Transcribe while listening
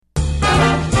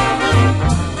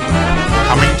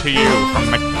to you from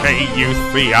the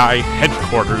KUCI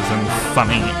headquarters in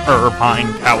sunny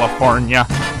Irvine, California.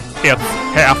 It's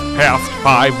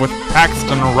 5:30 with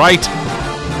Paxton Wright.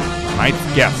 Tonight's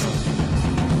guest,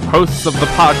 hosts of the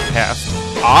podcast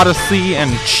Odyssey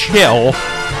and Chill,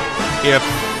 it's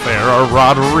Sarah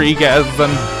Rodriguez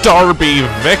and Darby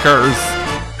Vickers,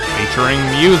 featuring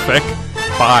music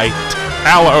by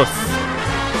Talos.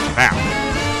 Now,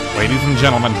 ladies and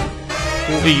gentlemen,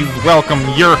 please welcome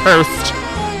your host,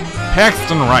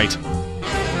 Paxton Wright.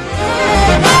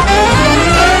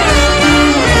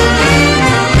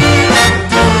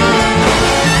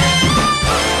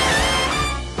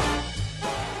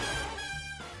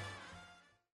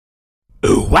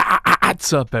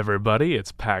 What's up, everybody?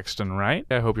 It's Paxton Wright.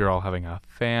 I hope you're all having a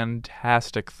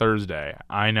fantastic Thursday.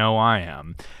 I know I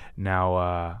am.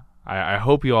 Now, I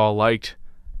hope you all liked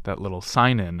that little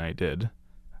sign-in I did.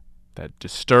 That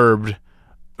disturbed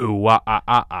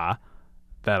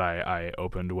that I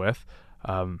opened with.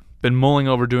 Been mulling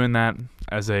over doing that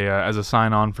as a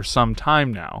sign-on for some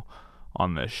time now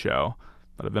on this show,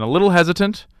 but I've been a little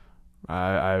hesitant.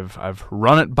 I've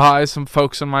run it by some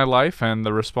folks in my life, and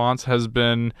the response has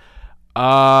been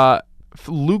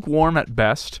lukewarm at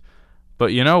best.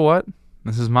 But you know what?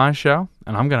 This is my show,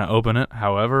 and I'm gonna open it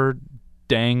however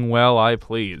dang well I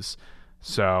please.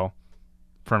 So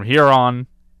from here on,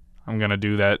 I'm gonna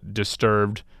do that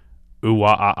disturbed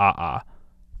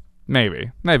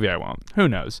Maybe I won't. Who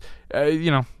knows?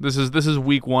 This is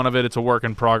week one of it. It's a work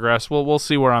in progress. We'll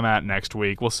see where I'm at next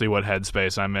week. We'll see what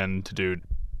headspace I'm in to do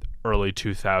early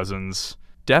 2000s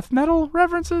death metal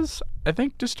references. I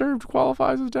think Disturbed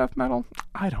qualifies as death metal.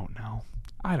 I don't know.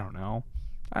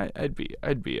 I'd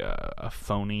be a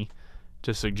phony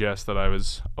to suggest that I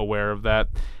was aware of that.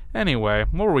 Anyway,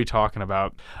 what were we talking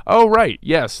about? Oh, right.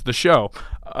 Yes, the show.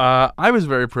 I was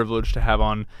very privileged to have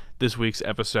on this week's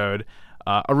episode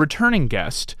a returning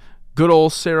guest, good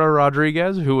old Sarah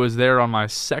Rodriguez, who was there on my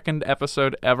second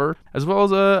episode ever, as well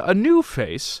as a new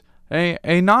face,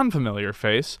 a non-familiar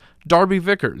face, Darby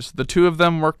Vickers. The two of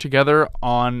them work together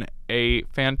on a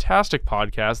fantastic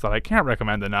podcast that I can't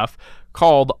recommend enough,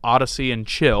 called Odyssey and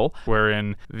Chill,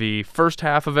 wherein the first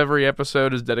half of every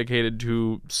episode is dedicated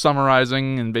to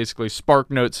summarizing and basically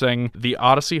spark notesing the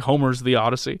Odyssey, Homer's The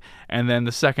Odyssey, and then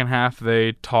the second half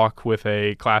they talk with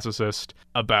a classicist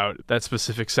about that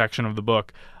specific section of the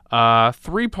book.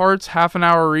 3 parts, half an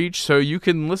hour each, so you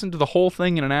can listen to the whole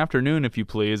thing in an afternoon if you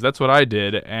please. That's what I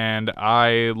did, and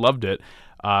I loved it.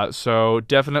 So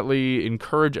definitely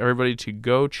encourage everybody to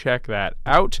go check that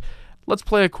out. Let's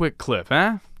play a quick clip,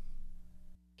 eh?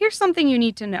 Here's something you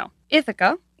need to know.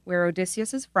 Ithaca, where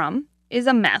Odysseus is from, is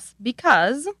a mess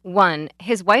because... 1.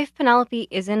 His wife Penelope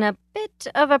is in a bit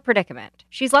of a predicament.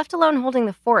 She's left alone holding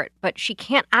the fort, but she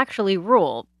can't actually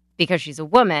rule because she's a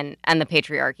woman and the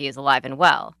patriarchy is alive and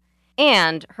well.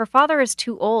 And her father is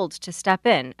too old to step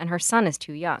in, and her son is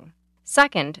too young.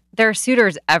 2nd, there are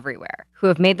suitors everywhere who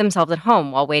have made themselves at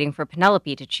home while waiting for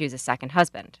Penelope to choose a second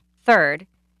husband. 3rd,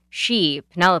 she,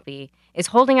 Penelope, is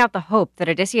holding out the hope that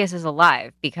Odysseus is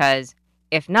alive because,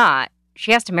 if not,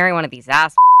 she has to marry one of these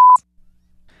ass.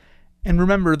 And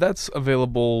remember, that's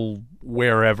available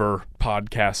wherever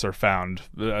podcasts are found,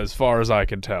 as far as I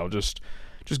can tell. Just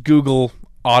Google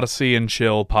Odyssey and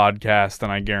Chill podcast, and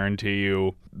I guarantee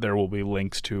you there will be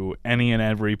links to any and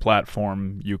every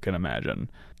platform you can imagine.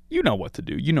 You know what to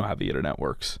do. You know how the internet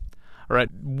works. All right,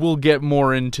 we'll get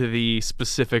more into the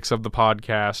specifics of the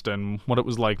podcast and what it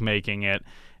was like making it,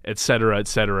 etc.,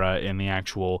 in the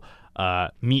actual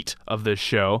meat of this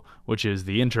show, which is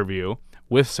the interview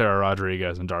with Sarah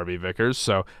Rodriguez and Darby Vickers.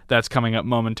 So that's coming up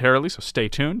momentarily, so stay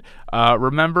tuned.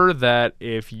 Remember that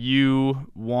if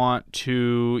you want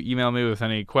to email me with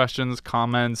any questions,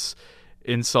 comments,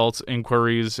 insults,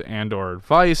 inquiries, and or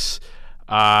advice,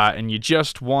 and you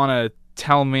just want to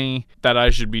tell me that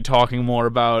I should be talking more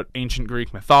about ancient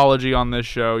Greek mythology on this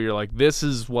show, you're like, this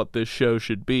is what this show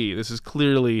should be. This is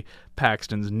clearly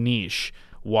Paxton's niche.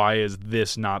 Why is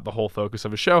this not the whole focus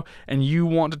of a show? And you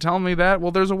want to tell me that?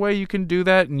 Well, there's a way you can do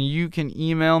that, and you can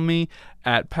email me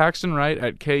at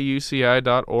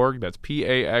paxtonwright@kuci.org. That's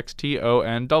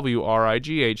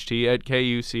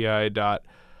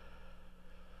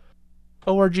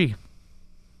PAXTONWRIGHT@kuci.org.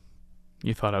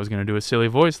 You thought I was going to do a silly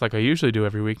voice like I usually do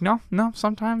every week. No,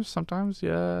 sometimes,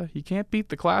 yeah, you can't beat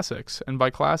the classics. And by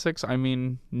classics, I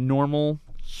mean normal,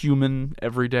 human,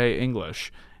 everyday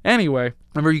English. Anyway,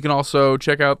 remember you can also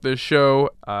check out this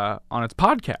show on its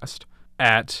podcast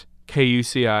at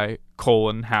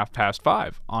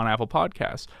KUCI:5 on Apple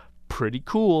Podcasts. Pretty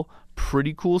cool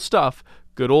stuff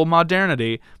good old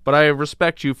modernity, but I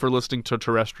respect you for listening to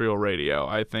terrestrial radio.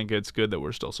 I think it's good that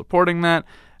we're still supporting that.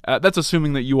 That's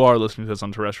assuming that you are listening to this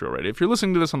on terrestrial radio. If you're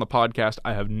listening to this on the podcast,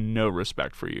 I have no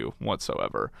respect for you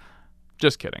whatsoever.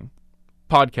 Just kidding.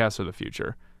 Podcasts are the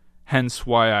future. Hence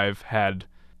why I've had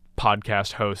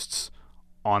podcast hosts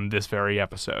on this very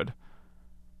episode.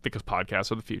 Because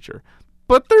podcasts are the future.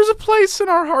 But there's a place in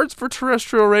our hearts for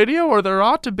terrestrial radio, or there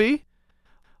ought to be.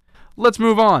 Let's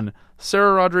move on.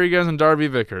 Sarah Rodriguez and Darby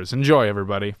Vickers. Enjoy,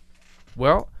 everybody.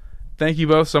 Well, thank you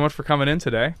both so much for coming in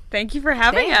today. Thank you for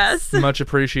having us. Much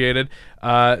appreciated.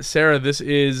 Sarah, this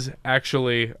is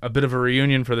actually a bit of a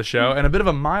reunion for the show and a bit of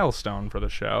a milestone for the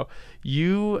show.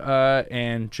 You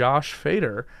and Josh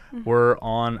Fader were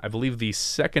on, I believe, the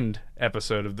second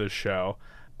episode of this show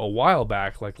a while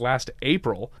back, like last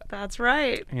April. That's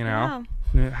right. You know?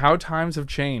 Yeah. How times have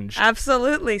changed.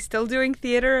 Absolutely. Still doing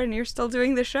theater, and you're still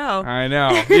doing the show. I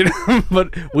know.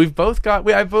 But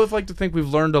I both like to think we've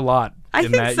learned a lot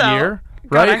in that year.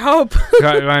 God, right? I hope.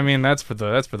 I mean, that's for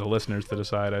the listeners to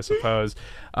decide, I suppose.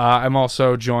 I'm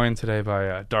also joined today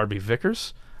by Darby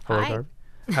Vickers. Hello, Hi. Darby.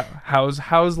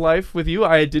 How's life with you?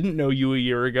 I didn't know you a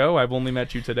year ago. I've only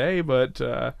met you today, but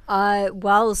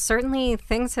well, certainly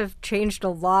things have changed a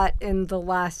lot in the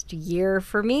last year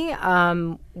for me.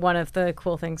 One of the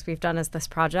cool things we've done is this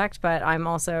project, but I'm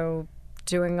also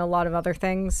doing a lot of other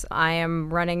things. I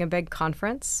am running a big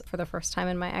conference for the first time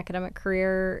in my academic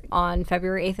career on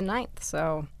February 8th and 9th.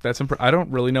 So that's I don't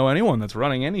really know anyone that's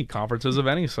running any conferences of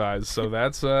any size. So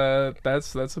that's a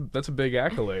big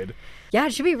accolade. yeah,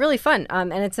 it should be really fun.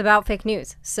 And it's about fake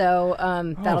news. So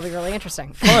that'll be really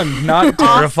interesting. Fun, not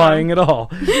terrifying at all.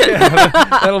 Yeah,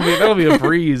 that'll be a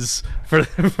breeze for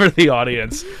the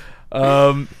audience.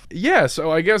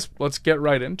 So I guess let's get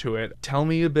right into it. Tell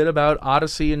me a bit about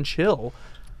Odyssey and Chill.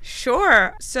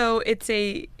 Sure. So it's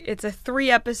a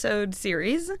 3-episode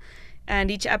series,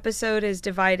 and each episode is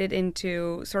divided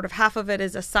into sort of half of it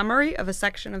is a summary of a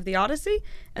section of the Odyssey,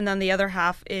 and then the other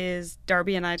half is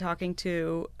Darby and I talking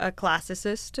to a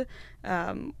classicist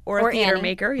or a theater Annie.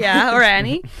 maker, or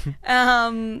Annie,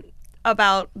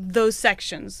 about those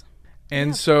sections.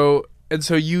 And so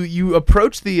you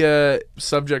approach the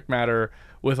subject matter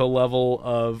with a level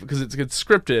of, because it's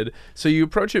scripted, so you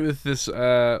approach it with this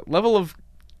level of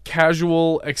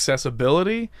casual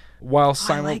accessibility while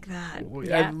I like that.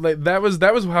 Yeah. That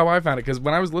was how I found it, because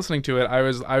when I was listening to it, I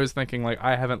was thinking, like,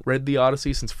 I haven't read the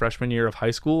Odyssey since freshman year of high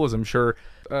school, as I'm sure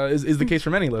is the case for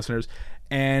many listeners.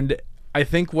 And I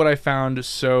think what I found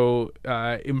so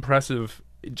impressive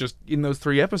just in those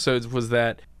 3 episodes was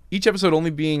that each episode only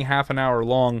being half an hour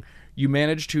long, you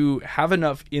managed to have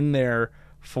enough in there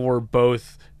for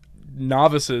both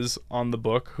novices on the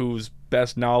book whose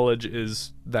best knowledge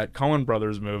is that Coen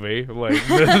Brothers movie, like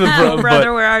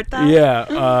Brother, where art thou?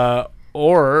 Yeah,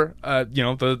 or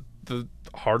the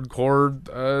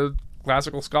hardcore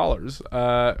classical scholars.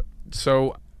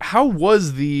 So how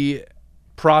was the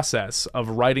process of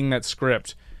writing that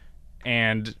script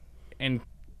and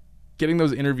getting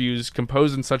those interviews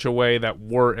composed in such a way that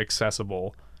were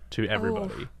accessible to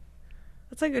everybody?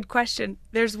 That's a good question.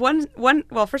 There's one.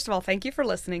 Well, first of all, thank you for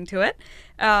listening to it.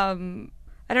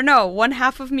 I don't know. One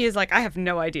half of me is like, I have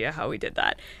no idea how we did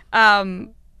that.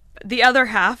 The other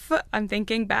half, I'm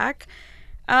thinking back.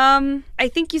 I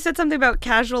think you said something about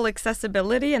casual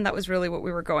accessibility, and that was really what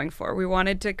we were going for. We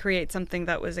wanted to create something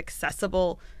that was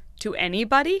accessible to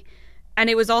anybody, and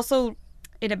it was also,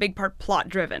 in a big part, plot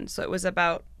driven. So it was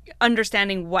about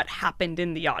understanding what happened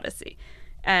in the Odyssey,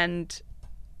 and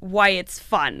why it's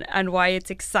fun and why it's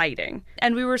exciting.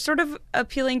 And we were sort of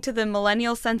appealing to the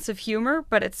millennial sense of humor,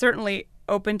 but it's certainly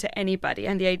open to anybody.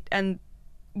 And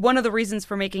one of the reasons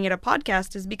for making it a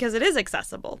podcast is because it is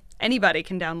accessible. Anybody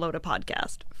can download a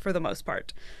podcast for the most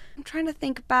part. I'm trying to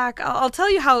think back. I'll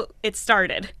tell you how it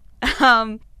started.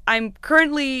 I'm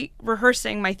currently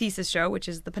rehearsing my thesis show, which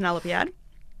is the Penelopiad,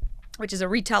 which is a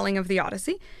retelling of the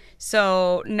Odyssey.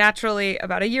 So naturally,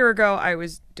 about a year ago, I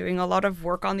was doing a lot of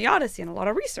work on the Odyssey and a lot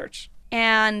of research.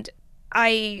 And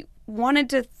I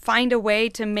wanted to find a way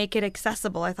to make it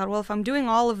accessible. I thought, well, if I'm doing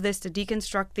all of this to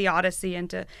deconstruct the Odyssey and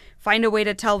to find a way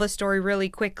to tell the story really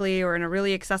quickly or in a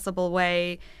really accessible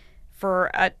way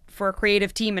for a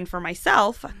creative team and for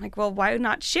myself, I'm like, well, why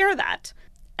not share that?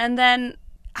 And then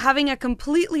having a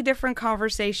completely different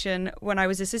conversation when I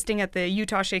was assisting at the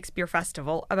Utah Shakespeare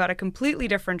Festival about a completely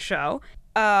different show.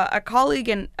 A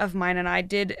colleague of mine and I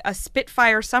did a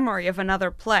Spitfire summary of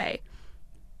another play.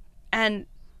 And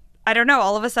I don't know,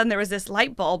 all of a sudden there was this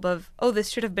light bulb of, oh, this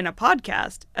should have been a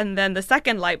podcast. And then the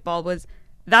second light bulb was,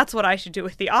 that's what I should do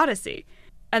with the Odyssey.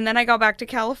 And then I got back to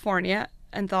California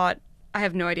and thought, I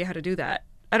have no idea how to do that.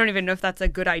 I don't even know if that's a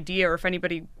good idea or if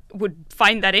anybody would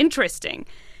find that interesting.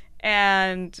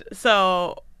 And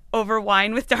so over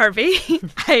wine with Darby,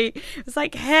 I was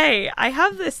like, hey, I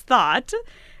have this thought.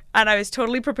 And I was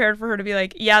totally prepared for her to be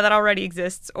like, yeah, that already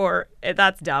exists, or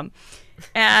that's dumb.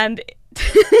 And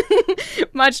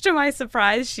much to my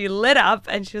surprise, she lit up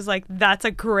and she was like, that's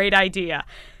a great idea.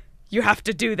 You have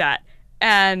to do that.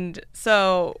 And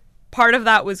so part of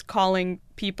that was calling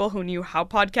people who knew how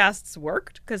podcasts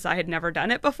worked, because I had never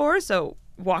done it before. So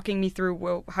walking me through,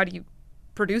 well, how do you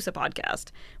produce a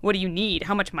podcast? What do you need?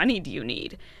 How much money do you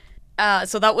need?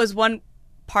 So that was one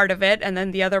part of it. And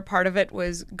then the other part of it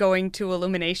was going to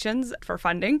Illuminations for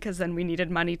funding, because then we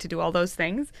needed money to do all those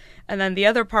things. And then the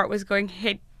other part was going,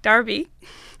 hey, Darby,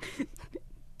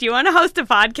 do you want to host a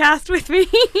podcast with me?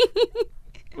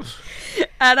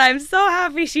 And I'm so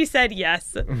happy she said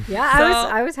yes. Yeah, So,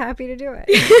 I was happy to do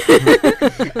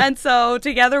it. and so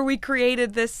together we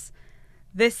created this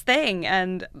thing.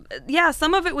 And yeah,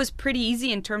 some of it was pretty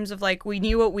easy in terms of like we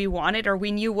knew what we wanted, or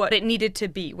we knew what it needed to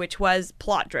be, which was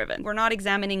plot driven. We're not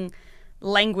examining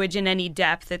language in any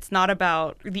depth. It's not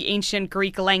about the ancient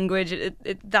Greek language.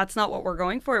 That's not what we're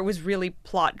going for. It was really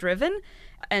plot driven.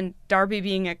 And Darby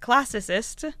being a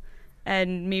classicist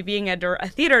and me being a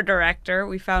theater director,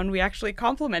 we found we actually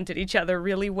complemented each other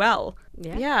really well.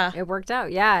 Yeah. It worked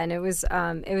out. Yeah. And it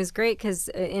was great because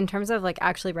in terms of like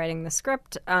actually writing the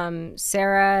script,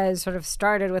 Sarah sort of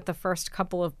started with the first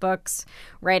couple of books,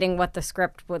 writing what the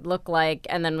script would look like,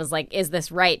 and then was like, is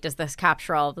this right? Does this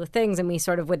capture all of the things? And we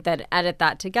sort of would then edit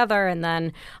that together. And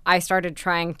then I started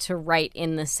trying to write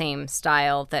in the same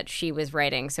style that she was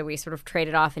writing. So we sort of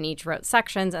traded off and each wrote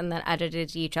sections and then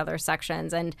edited each other's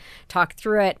sections and talked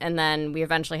through it. And then we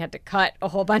eventually had to cut a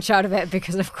whole bunch out of it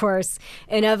because, of course,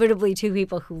 inevitably two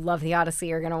people who love the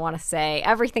Odyssey are going to want to say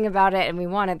everything about it, and we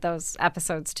wanted those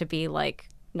episodes to be like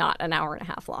not an hour and a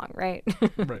half long, right?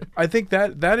 Right. I think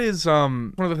that is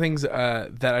one of the things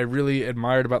that I really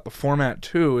admired about the format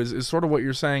too is sort of what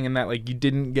you're saying, in that like you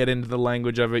didn't get into the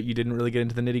language of it, you didn't really get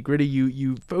into the nitty gritty.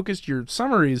 You focused your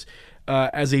summaries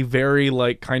as a very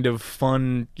like kind of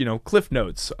fun, cliff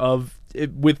notes of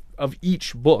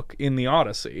each book in the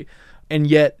Odyssey, and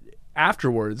yet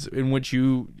afterwards, in which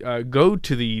you go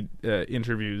to the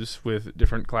interviews with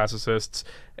different classicists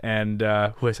and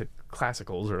who I said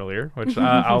classicals earlier, which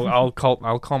I'll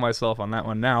call myself on that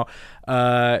one now.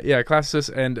 Classicists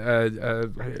and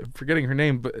forgetting her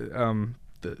name, but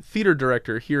the theater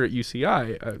director here at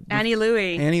UCI, Annie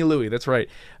Louie. Annie Louie, that's right.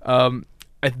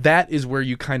 That is where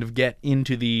you kind of get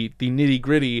into the nitty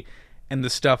gritty and the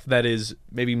stuff that is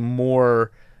maybe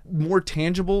more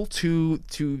tangible to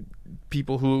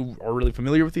people who are really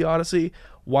familiar with the Odyssey,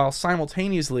 while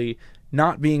simultaneously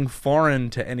not being foreign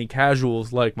to any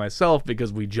casuals like myself,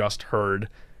 because we just heard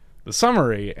the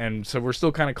summary, and so we're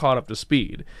still kind of caught up to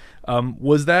speed.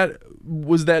 Was that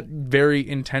very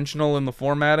intentional in the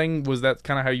formatting? Was that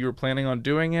kind of how you were planning on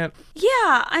doing it?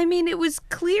 Yeah, I mean, it was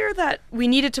clear that we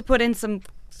needed to put in some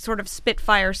sort of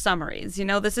spitfire summaries.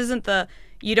 This isn't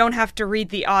you don't have to read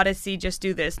the Odyssey, just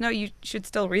do this. No, you should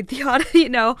still read the Odyssey.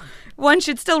 One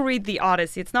should still read the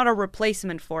Odyssey. It's not a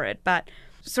replacement for it, but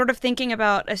sort of thinking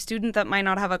about a student that might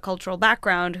not have a cultural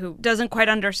background, who doesn't quite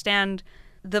understand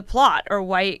the plot or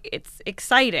why it's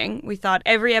exciting. We thought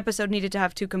every episode needed to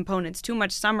have two components. Too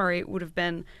much summary would have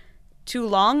been too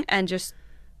long and just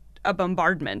a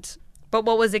bombardment. But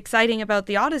what was exciting about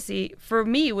the Odyssey for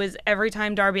me was every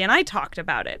time Darby and I talked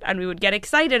about it, and we would get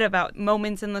excited about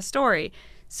moments in the story.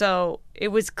 So it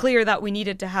was clear that we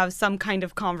needed to have some kind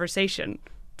of conversation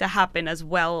to happen as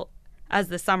well as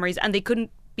the summaries, and they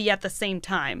couldn't be at the same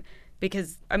time,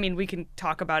 because we can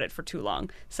talk about it for too long.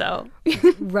 So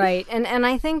Right. And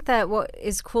I think that what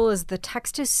is cool is the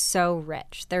text is so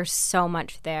rich. There's so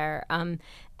much there.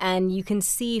 And you can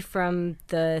see from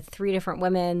the 3 different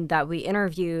women that we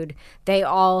interviewed, they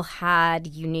all had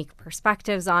unique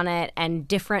perspectives on it, and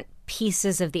different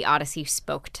pieces of the Odyssey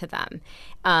spoke to them.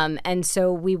 And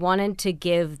so we wanted to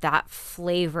give that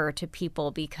flavor to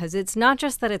people, because it's not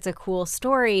just that it's a cool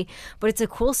story, but it's a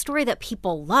cool story that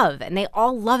people love, and they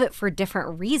all love it for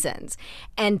different reasons.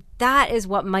 And that is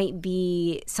what might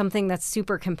be something that's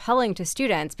super compelling to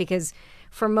students, because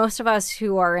for most of us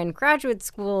who are in graduate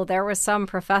school, there was some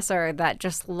professor that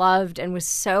just loved and was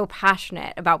so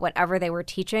passionate about whatever they were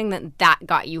teaching that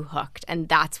got you hooked, and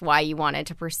that's why you wanted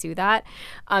to pursue that.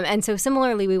 And so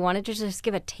similarly, we wanted to just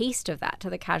give a taste of that to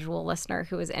the casual listener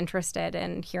who was interested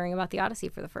in hearing about the Odyssey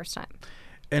for the first time.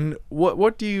 And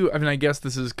what do you, I guess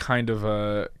this is kind of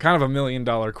a $1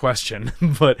 million question,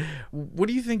 but what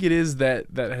do you think it is that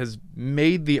has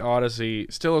made the Odyssey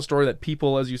still a story that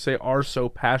people, as you say, are so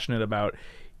passionate about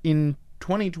in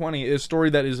 2020 is a story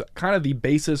that is kind of the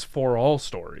basis for all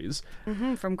stories.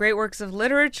 From great works of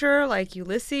literature like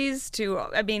Ulysses to,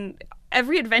 I mean,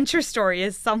 every adventure story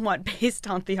is somewhat based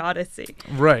on the Odyssey.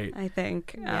 Right. I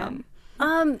think.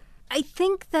 I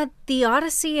think that the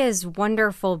Odyssey is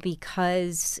wonderful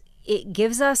because it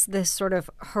gives us this sort of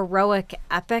heroic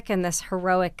epic and this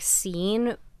heroic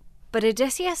scene, but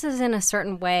Odysseus is in a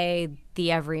certain way the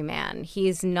everyman.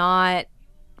 He's not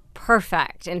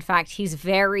perfect. In fact, he's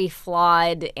very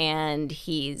flawed and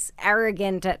he's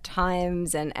arrogant at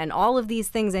times and all of these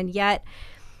things, and yet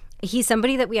he's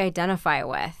somebody that we identify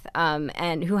with,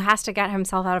 and who has to get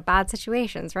himself out of bad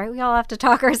situations, right? We all have to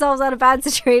talk ourselves out of bad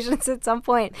situations at some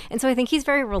point. And so I think he's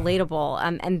very relatable,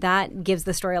 and that gives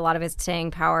the story a lot of its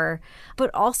staying power. But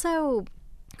also,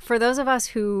 for those of us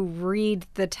who read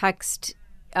the text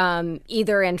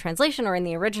either in translation or in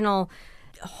the original,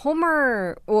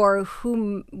 Homer or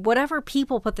whatever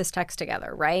people put this text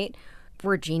together, right,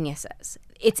 were geniuses.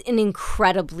 It's an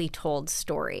incredibly told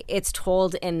story. It's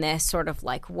told in this sort of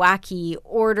like wacky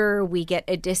order. We get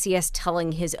Odysseus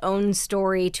telling his own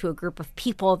story to a group of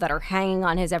people that are hanging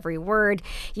on his every word.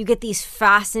 You get these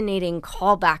fascinating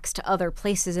callbacks to other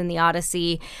places in the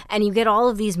Odyssey, and you get all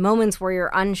of these moments where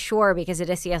you're unsure because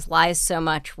Odysseus lies so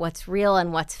much what's real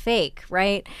and what's fake,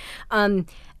 right?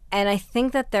 And I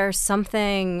think that there's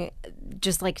something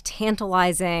just like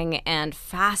tantalizing and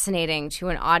fascinating to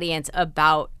an audience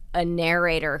about a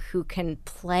narrator who can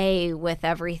play with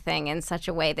everything in such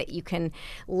a way that you can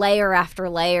layer after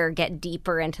layer get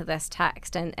deeper into this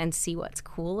text and see what's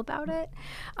cool about it.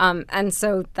 And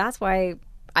so that's why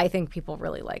I think people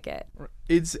really like it.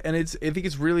 I think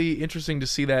it's really interesting to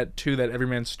see that too, that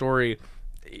everyman's story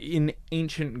in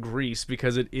ancient Greece,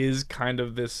 because it is kind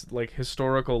of this like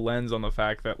historical lens on the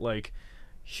fact that like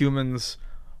humans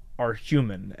are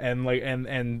human, and like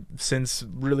and since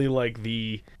really like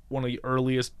the one of the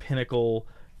earliest pinnacle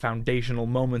foundational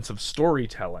moments of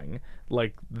storytelling,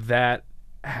 like that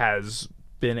has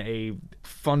been a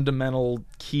fundamental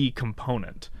key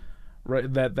component,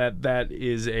 right? That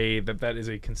is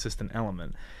a consistent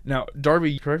element. Now,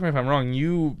 Darby, correct me if I'm wrong,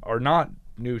 you are not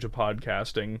new to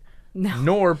podcasting. No.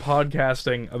 Nor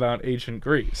podcasting about ancient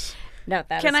Greece. No,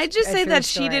 that Can is I just a say true that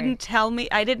story. she didn't tell me?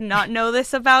 I did not know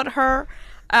this about her.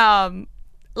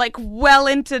 Like well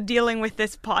into dealing with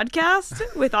this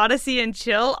podcast with Odyssey and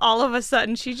Chill, all of a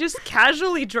sudden she just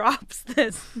casually drops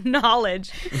this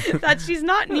knowledge that she's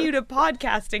not new to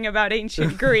podcasting about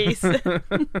ancient Greece.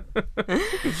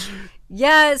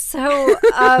 Yeah, so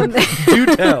Do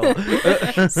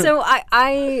tell. so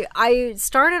I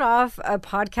started off a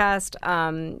podcast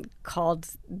called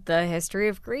The History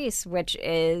of Greece, which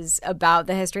is about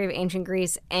the history of ancient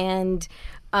Greece, and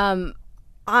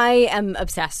I am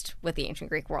obsessed with the ancient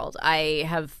Greek world.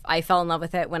 I fell in love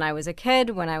with it when I was a kid,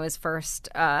 when I was first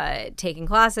taking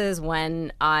classes,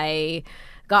 when I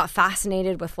got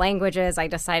fascinated with languages. I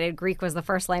decided Greek was the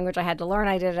first language I had to learn.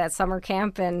 I did it at summer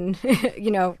camp and,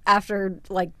 after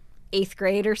like 8th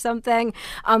grade or something,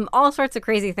 all sorts of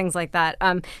crazy things like that.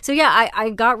 So yeah, I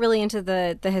got really into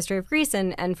the history of Greece,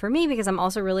 and for me, because I'm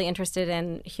also really interested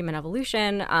in human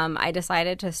evolution, I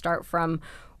decided to start from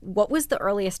what was the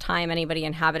earliest time anybody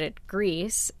inhabited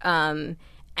Greece, and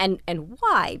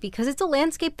why? Because it's a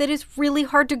landscape that is really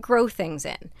hard to grow things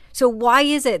in. So why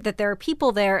is it that there are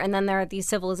people there and then there are these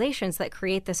civilizations that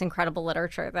create this incredible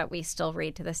literature that we still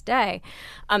read to this day?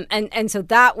 And so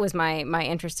that was my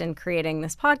interest in creating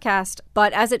this podcast.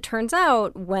 But as it turns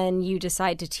out, when you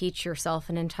decide to teach yourself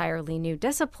an entirely new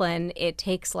discipline, it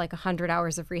takes like 100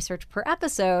 hours of research per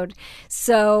episode.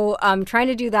 So trying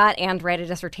to do that and write a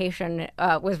dissertation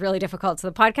was really difficult. So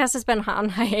the podcast has been on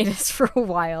hiatus for a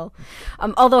while.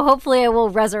 Although hopefully I will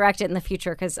resurrect it in the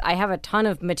future because I have a ton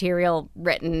of material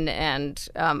written, and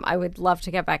I would love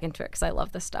to get back into it because I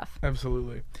love this stuff.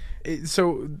 Absolutely.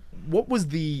 So what was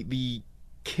the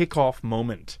kickoff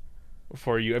moment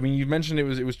for you? I mean, you mentioned it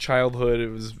was childhood. It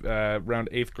was around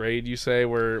 8th grade, you say,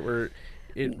 where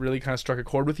it really kind of struck a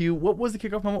chord with you. What was the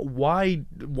kickoff moment?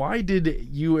 Why did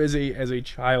you as a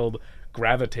child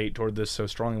gravitate toward this so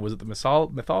strongly? Was it the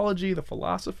mythology, the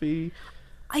philosophy?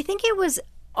 I think it was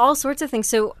all sorts of things.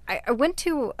 So I went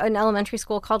to an elementary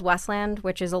school called Westland,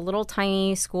 which is a little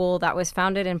tiny school that was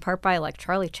founded in part by like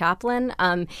Charlie Chaplin.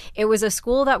 It was a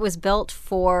school that was built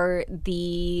for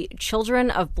the children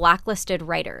of blacklisted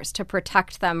writers to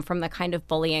protect them from the kind of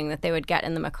bullying that they would get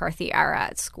in the McCarthy era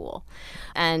at school.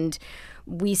 And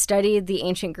we studied the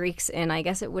ancient Greeks in, I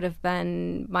guess it would have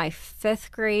been my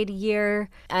 5th grade year.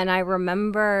 And I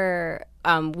remember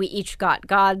we each got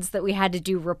gods that we had to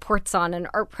do reports on and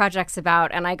art projects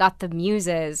about, and I got the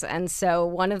muses. And so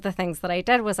one of the things that I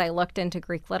did was I looked into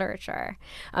Greek literature,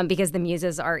 because the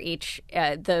muses are each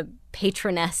the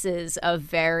patronesses of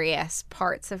various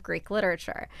parts of Greek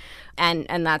literature.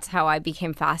 And that's how I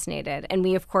became fascinated. And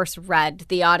we, of course, read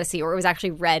the Odyssey, or it was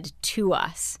actually read to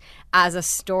us as a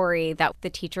story that the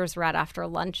teachers read after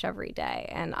lunch every day.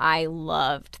 And I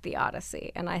loved the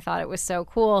Odyssey, and I thought it was so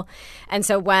cool. And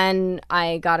so when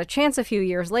I got a chance a few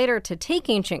years later to take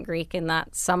ancient Greek in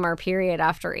that summer period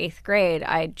after 8th grade,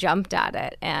 I jumped at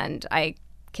it, and I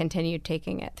continued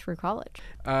taking it through college.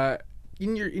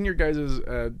 In your guys'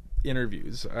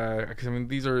 interviews, because I mean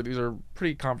these are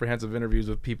pretty comprehensive interviews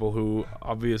with people who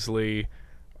obviously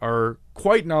are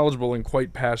quite knowledgeable and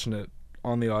quite passionate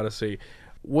on the Odyssey.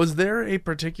 Was there a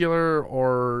particular,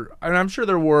 or I mean, I'm sure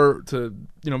there were to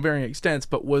varying extents,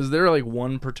 but was there like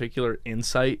one particular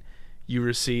insight you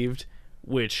received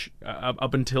which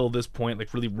up until this point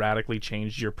like really radically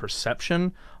changed your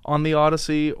perception on the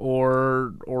Odyssey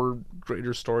or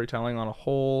greater storytelling on a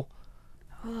whole?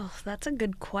 Oh, that's a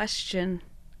good question.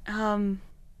 Don't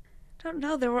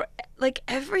know. There were like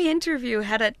every interview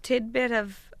had a tidbit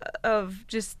of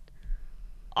just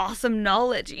awesome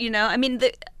knowledge. I mean,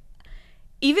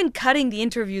 even cutting the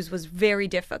interviews was very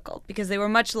difficult because they were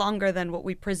much longer than what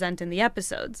we present in the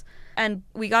episodes. And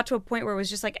we got to a point where it was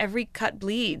just like every cut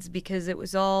bleeds because it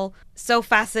was all so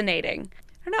fascinating.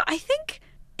 I don't know. I think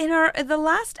in the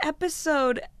last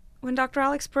episode when Dr.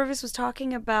 Alex Purvis was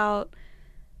talking about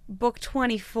book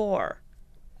 24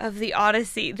 of the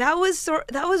Odyssey, that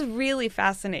was really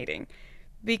fascinating,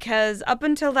 because up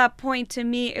until that point, to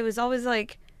me, it was always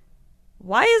like,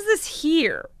 why is this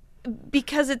here?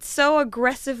 Because it's so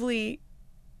aggressively,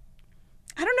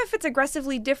 I don't know if it's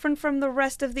aggressively different from the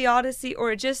rest of the Odyssey,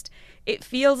 or it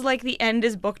feels like the end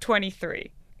is book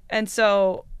 23. And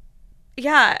so,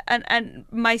 yeah, and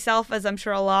myself, as I'm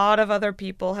sure a lot of other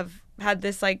people have had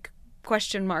this like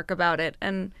question mark about it,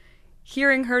 and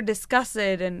hearing her discuss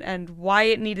it and why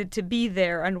it needed to be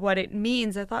there and what it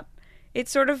means, I thought it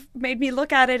sort of made me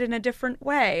look at it in a different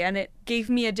way, and it gave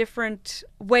me a different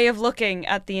way of looking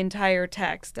at the entire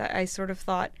text. I sort of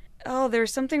thought, oh,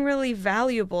 there's something really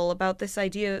valuable about this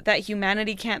idea that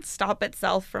humanity can't stop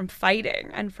itself from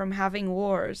fighting and from having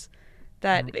wars.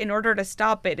 That in order to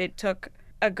stop it, it took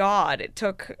a god. It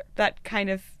took that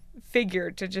kind of figure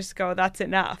to just go, that's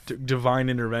enough. Divine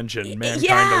intervention.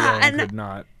 Mankind alone could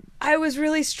not. I was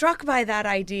really struck by that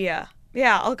idea.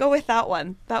 Yeah, I'll go with that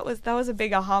one. That was a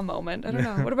big aha moment. I don't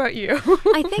know. What about you?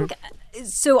 I think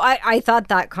so. I thought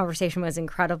that conversation was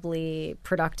incredibly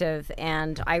productive,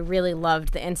 and I really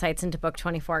loved the insights into book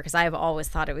 24 because I have always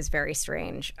thought it was very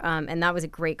strange. And that was a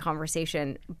great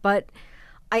conversation. But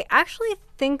I actually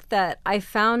think that I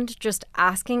found just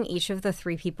asking each of the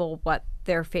three people what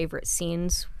their favorite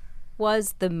scenes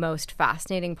was the most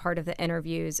fascinating part of the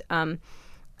interviews.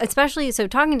 Especially, so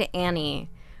talking to Annie,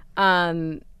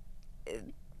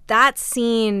 that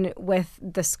scene with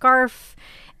the scarf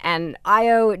and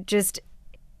Io,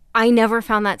 I never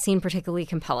found that scene particularly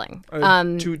compelling.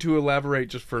 To elaborate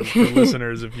just for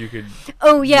listeners, if you could.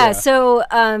 Oh, yeah. So,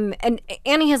 and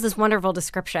Annie has this wonderful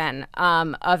description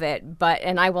of it,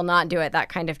 and I will not do it that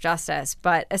kind of justice.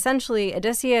 But essentially,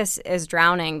 Odysseus is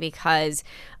drowning because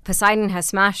Poseidon has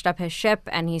smashed up his ship,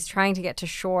 and he's trying to get to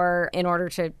shore in order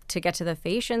to get to the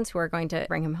Phaeacians who are going to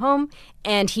bring him home.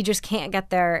 And he just can't get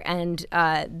there. And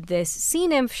this sea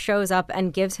nymph shows up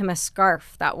and gives him a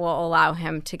scarf that will allow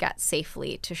him to get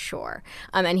safely to shore.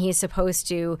 And he's supposed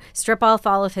to strip off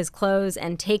all of his clothes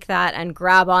and take that and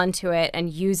grab onto it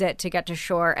and use it to get to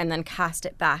shore and then cast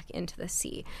it back into the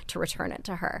sea to return it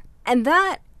to her. And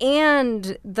that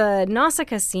and the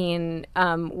Nausicaa scene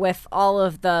with all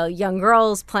of the young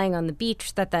girls playing on the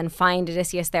beach that then find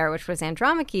Odysseus there, which was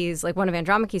Andromache's, like one of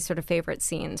Andromache's sort of favorite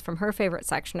scenes from her favorite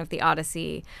section of the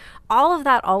Odyssey. All of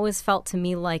that always felt to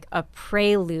me like a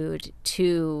prelude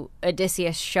to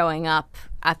Odysseus showing up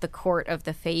at the court of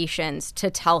the Phaeacians to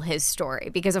tell his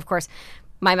story. Because, of course,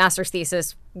 my master's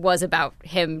thesis was about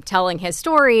him telling his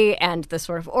story and the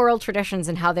sort of oral traditions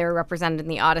and how they were represented in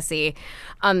the Odyssey.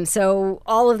 So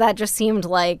all of that just seemed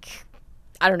like,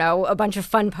 I don't know, a bunch of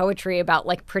fun poetry about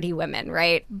like pretty women,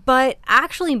 right? But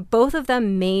actually both of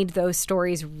them made those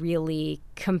stories really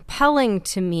compelling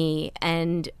to me,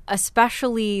 and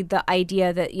especially the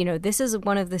idea that, this is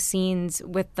one of the scenes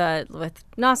with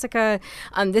Nausicaa.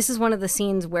 This is one of the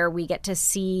scenes where we get to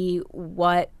see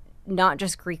what not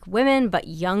just Greek women, but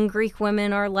young Greek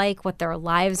women are like, what their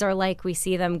lives are like. We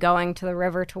see them going to the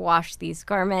river to wash these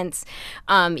garments.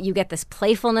 You get this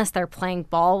playfulness. They're playing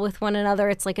ball with one another.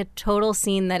 It's like a total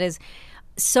scene that is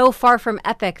so far from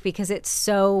epic because it's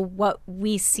so what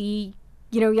we see,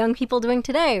 young people doing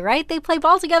today, right? They play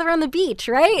ball together on the beach,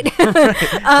 right?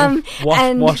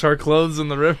 Wash our clothes in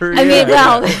the river. I mean,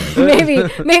 well,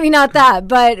 maybe not that,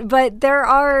 but there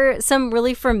are some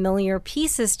really familiar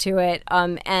pieces to it,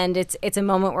 and it's a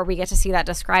moment where we get to see that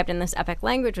described in this epic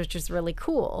language, which is really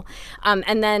cool.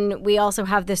 And then we also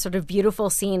have this sort of beautiful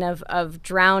scene of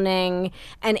drowning,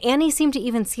 and Annie seemed to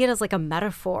even see it as like a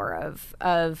metaphor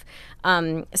of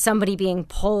somebody being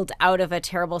pulled out of a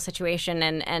terrible situation,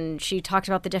 and she talked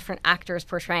about the different actors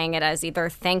portraying it as either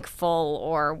thankful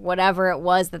or whatever it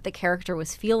was that the character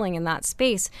was feeling in that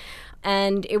space.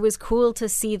 And it was cool to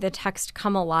see the text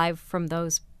come alive from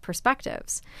those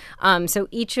perspectives. So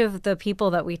each of the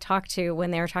people that we talked to when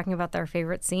they were talking about their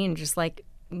favorite scene just like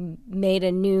made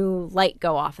a new light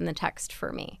go off in the text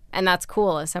for me. And that's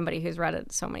cool as somebody who's read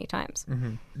it so many times.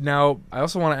 Mm-hmm. Now, I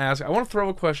also want to ask, I want to throw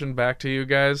a question back to you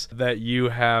guys that you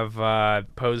have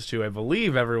posed to, I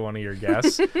believe, every one of your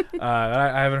guests.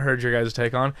 I haven't heard your guys'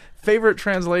 take on. Favorite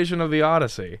translation of the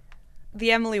Odyssey?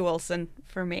 The Emily Wilson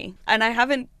for me. And I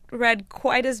haven't read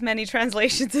quite as many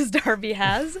translations as Darby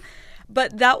has,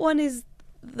 but that one is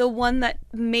the one that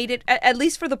made it, at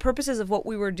least for the purposes of what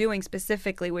we were doing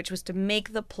specifically, which was to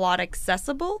make the plot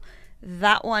accessible.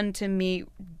 That one to me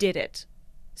did it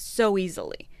so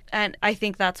easily. And I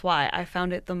think that's why I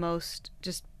found it the most,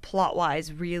 just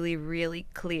plot-wise, really, really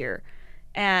clear.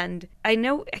 And I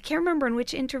can't remember in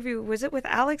which interview, was it with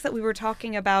Alex that we were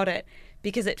talking about it?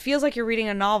 Because it feels like you're reading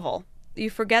a novel. You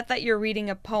forget that you're reading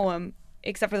a poem,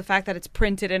 except for the fact that it's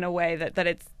printed in a way that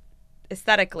it's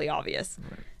aesthetically obvious.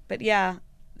 Right. But yeah,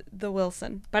 the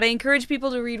Wilson. But I encourage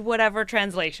people to read whatever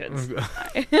translations.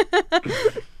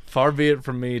 Far be it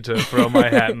from me to throw my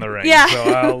hat in the ring. Yeah. So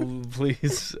I'll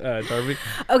please, Darby.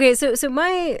 Okay, so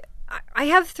I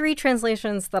have 3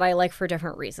 translations that I like for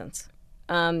different reasons.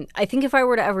 I think if I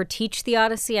were to ever teach the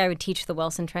Odyssey, I would teach the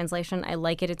Wilson translation. I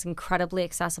like it. It's incredibly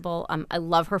accessible. I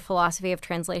love her philosophy of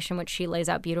translation, which she lays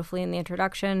out beautifully in the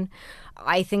introduction.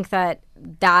 I think that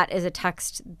is a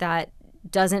text that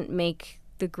doesn't make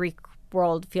the Greek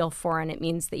world feel foreign. It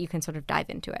means that you can sort of dive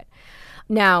into it.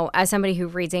 Now, as somebody who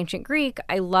reads ancient Greek,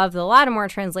 I love the Lattimore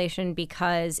translation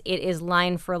because it is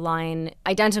line for line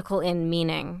identical in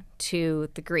meaning to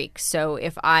the Greek. So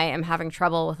if I am having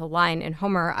trouble with a line in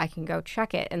Homer, I can go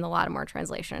check it in the Lattimore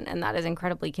translation. And that is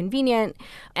incredibly convenient.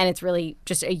 And it's really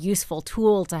just a useful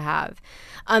tool to have.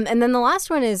 And then the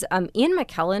last one is Ian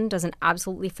McKellen does an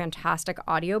absolutely fantastic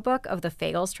audiobook of the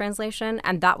Fagles translation.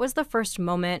 And that was the first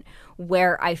moment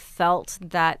where I felt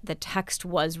that the text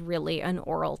was really an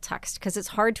oral text. Because it's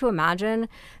hard to imagine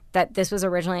that this was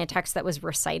originally a text that was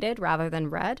recited rather than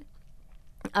read.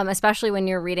 Especially when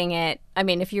you're reading it. I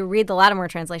mean, if you read the Lattimore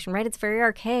translation, right, it's very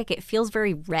archaic. It feels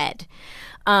very read.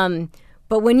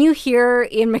 But when you hear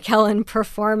Ian McKellen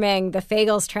performing the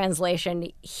Fagles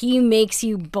translation, he makes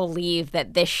you believe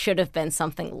that this should have been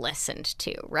something listened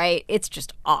to, right? It's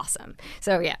just awesome.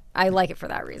 So, yeah, I like it for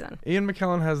that reason. Ian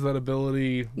McKellen has that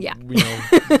ability,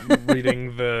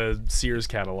 reading the Sears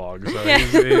catalog. So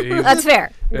he's That's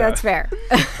fair. Yeah. That's fair.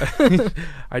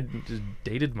 I just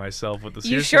dated myself with the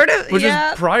Sears. You sure do, which is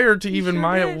prior to even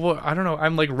I don't know.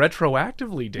 I'm like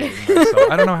retroactively dating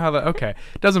myself. I don't know how that. Okay,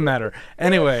 doesn't matter.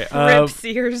 Anyway, Rip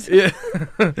Sears. Yeah.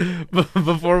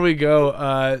 Before we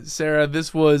go, Sarah,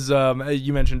 this was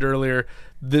you mentioned earlier.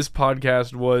 This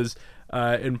podcast was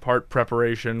in part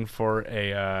preparation for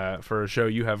a show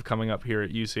you have coming up here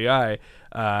at UCI,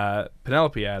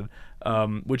 Penelopiad.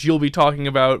 Which you'll be talking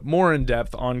about more in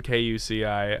depth on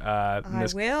KUCI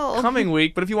this coming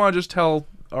week. But if you want to just tell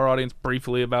our audience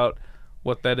briefly about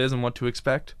what that is and what to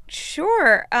expect.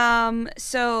 Sure.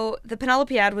 So the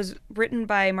Penelopiad was written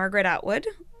by Margaret Atwood,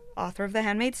 author of The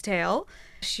Handmaid's Tale.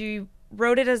 She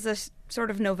wrote it as a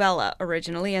sort of novella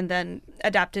originally and then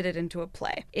adapted it into a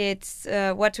play. It's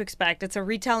what to expect. It's a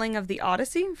retelling of the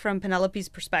Odyssey from Penelope's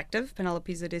perspective.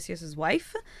 Penelope's Odysseus's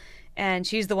wife. And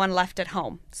she's the one left at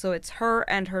home. So it's her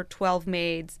and her 12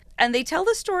 maids. And they tell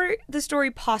the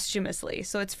story posthumously.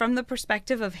 So it's from the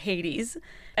perspective of Hades.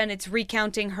 And it's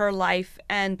recounting her life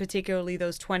and particularly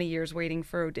those 20 years waiting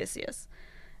for Odysseus.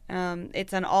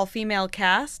 It's an all-female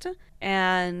cast.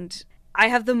 And I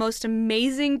have the most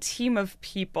amazing team of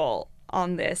people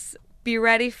on this. Be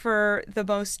ready for the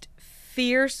most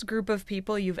fierce group of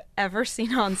people you've ever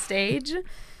seen on stage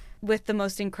with the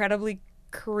most incredibly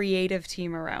creative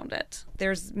team around it.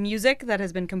 There's music that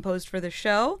has been composed for the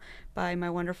show by my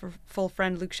wonderful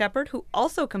friend Luke Shepard, who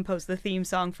also composed the theme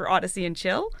song for Odyssey and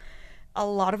Chill. A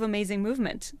lot of amazing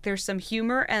movement. There's some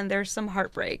humor and there's some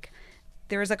heartbreak.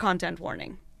 There is a content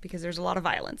warning. because there's a lot of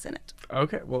violence in it.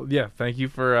 Okay, well, yeah, thank you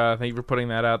for putting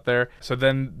that out there. So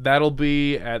then that'll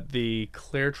be at the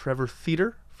Claire Trevor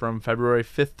Theater from February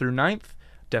 5th through 9th.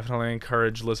 Definitely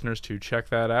encourage listeners to check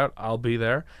that out. I'll be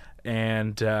there.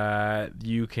 And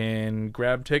you can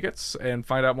grab tickets and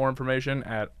find out more information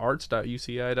at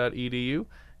arts.uci.edu,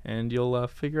 and you'll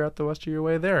figure out the rest of your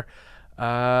way there.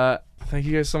 Thank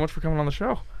you guys so much for coming on the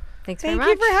show. Thanks very Thank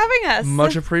much. you for having us.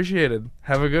 Much appreciated.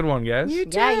 Have a good one, guys. You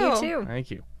too. Yeah, you too. Thank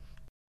you.